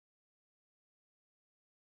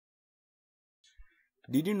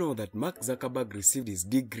Did you know that Mark Zuckerberg received his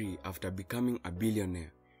degree after becoming a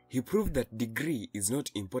billionaire? He proved that degree is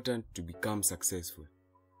not important to become successful.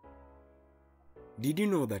 Did you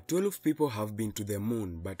know that 12 people have been to the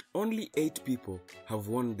moon, but only 8 people have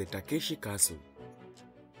won the Takeshi Castle?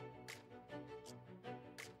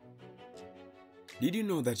 Did you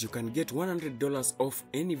know that you can get $100 off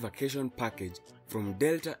any vacation package from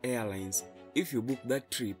Delta Airlines if you book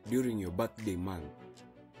that trip during your birthday month?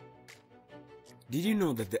 Did you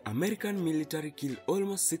know that the American military killed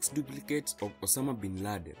almost 6 duplicates of Osama bin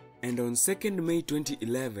Laden, and on 2nd May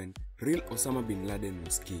 2011, real Osama bin Laden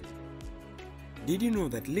was killed? Did you know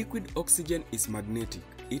that liquid oxygen is magnetic?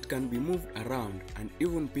 It can be moved around and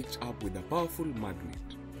even picked up with a powerful magnet.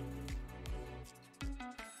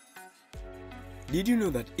 Did you know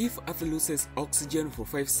that if Earth loses oxygen for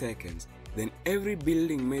 5 seconds, then every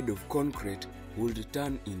building made of concrete would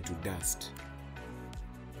turn into dust?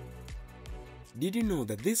 Did you know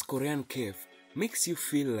that this Korean cave makes you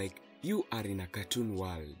feel like you are in a cartoon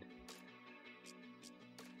world?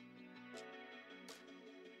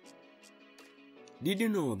 Did you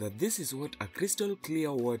know that this is what a crystal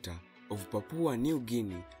clear water of Papua New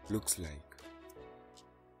Guinea looks like?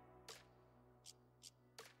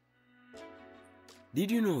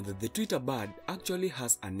 Did you know that the Twitter bird actually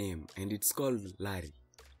has a name and it's called Larry?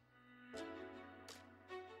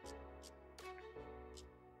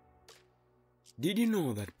 Did you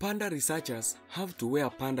know that panda researchers have to wear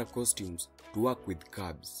panda costumes to work with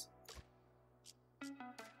cubs?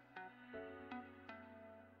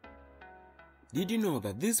 Did you know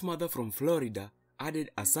that this mother from Florida added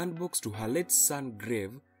a sandbox to her late son's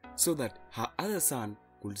grave so that her other son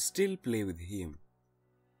could still play with him?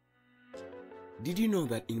 Did you know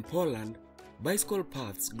that in Poland, bicycle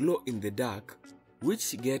paths glow in the dark,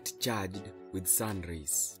 which get charged with sun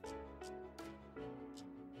rays?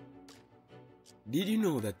 Did you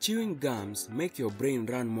know that chewing gums make your brain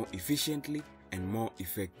run more efficiently and more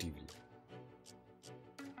effectively?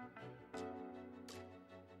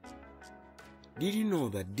 Did you know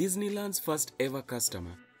that Disneyland's first ever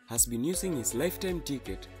customer has been using his lifetime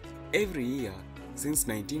ticket every year since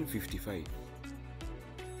 1955?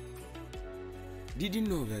 Did you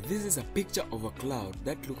know that this is a picture of a cloud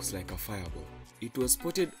that looks like a fireball? It was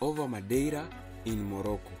spotted over Madeira in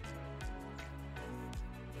Morocco.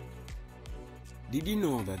 Did you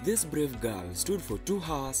know that this brave girl stood for 2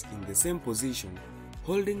 hours in the same position,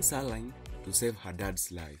 holding saline to save her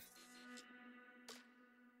dad's life?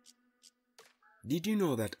 Did you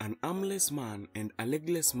know that an armless man and a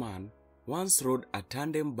legless man once rode a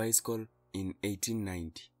tandem bicycle in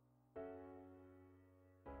 1890?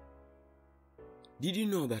 Did you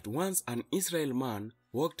know that once an Israeli man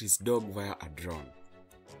walked his dog via a drone?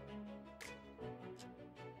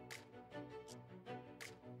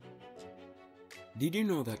 Did you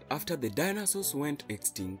know that after the dinosaurs went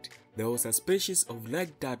extinct, there was a species of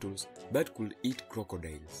large turtles that could eat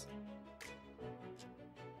crocodiles?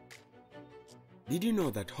 Did you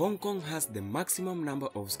know that Hong Kong has the maximum number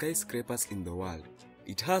of skyscrapers in the world?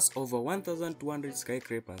 It has over 1,200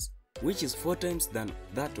 skyscrapers, which is 4 times than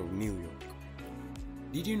that of New York.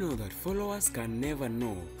 Did you know that followers can never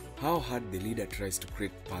know how hard the leader tries to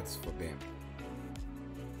create paths for them?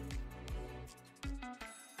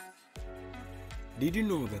 Did you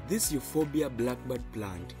know that this Euphorbia blackbird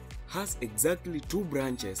plant has exactly 2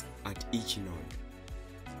 branches at each node?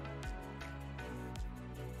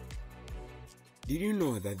 Did you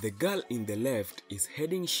know that the girl in the left is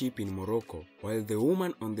herding sheep in Morocco, while the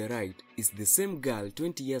woman on the right is the same girl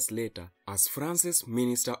 20 years later as France's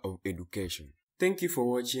Minister of Education? Thank you for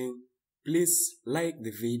watching. Please like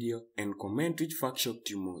the video and comment which fact shocked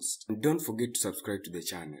you most. And don't forget to subscribe to the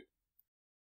channel.